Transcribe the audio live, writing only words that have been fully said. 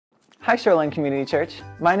Hi Shoreline Community Church,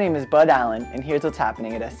 my name is Bud Allen and here's what's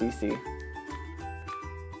happening at SCC.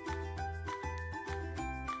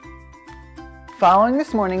 Following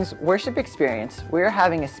this morning's worship experience, we are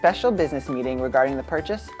having a special business meeting regarding the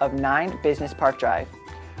purchase of 9 Business Park Drive.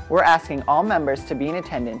 We're asking all members to be in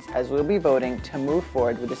attendance as we'll be voting to move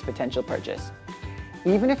forward with this potential purchase.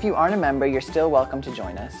 Even if you aren't a member, you're still welcome to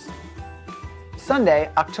join us. Sunday,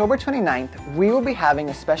 October 29th, we will be having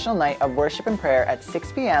a special night of worship and prayer at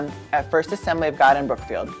 6 p.m. at First Assembly of God in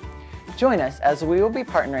Brookfield. Join us as we will be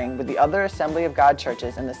partnering with the other Assembly of God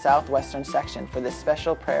churches in the southwestern section for this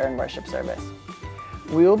special prayer and worship service.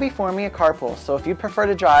 We will be forming a carpool, so if you prefer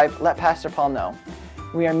to drive, let Pastor Paul know.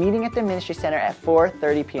 We are meeting at the Ministry Center at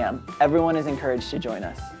 4:30 p.m. Everyone is encouraged to join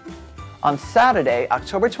us. On Saturday,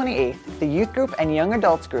 October 28th, the youth group and young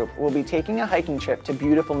adults group will be taking a hiking trip to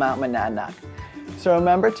beautiful Mount Monadnock. So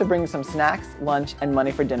remember to bring some snacks, lunch, and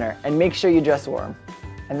money for dinner, and make sure you dress warm.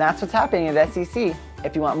 And that's what's happening at SCC.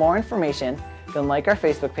 If you want more information, then like our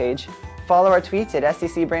Facebook page, follow our tweets at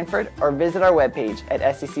SCC Brantford, or visit our webpage at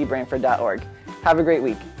sccbrantford.org. Have a great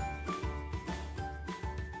week.